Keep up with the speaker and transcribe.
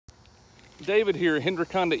David here, Hendrick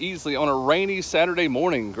Easley, on a rainy Saturday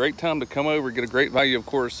morning. Great time to come over, get a great value, of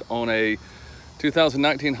course, on a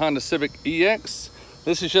 2019 Honda Civic EX.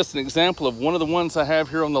 This is just an example of one of the ones I have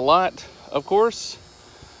here on the lot, of course.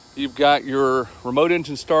 You've got your remote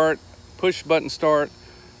engine start, push button start,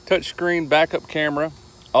 touchscreen, backup camera,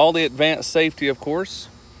 all the advanced safety, of course.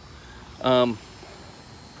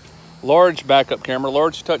 Large backup camera,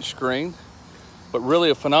 large touchscreen, but really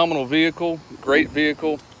a phenomenal vehicle, great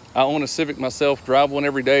vehicle. I own a Civic myself, drive one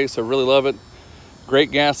every day, so really love it.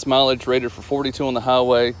 Great gas mileage, rated for 42 on the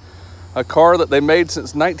highway. A car that they made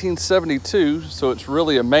since 1972, so it's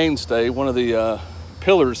really a mainstay, one of the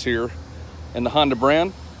pillars here in the Honda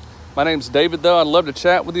brand. My name's David, though. I'd love to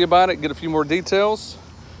chat with you about it, get a few more details.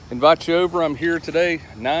 Invite you over. I'm here today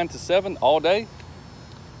 9 to 7 all day.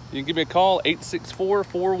 You can give me a call,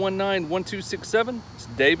 864-419-1267. It's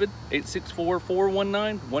David,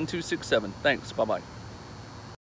 864-419-1267. Thanks, bye-bye.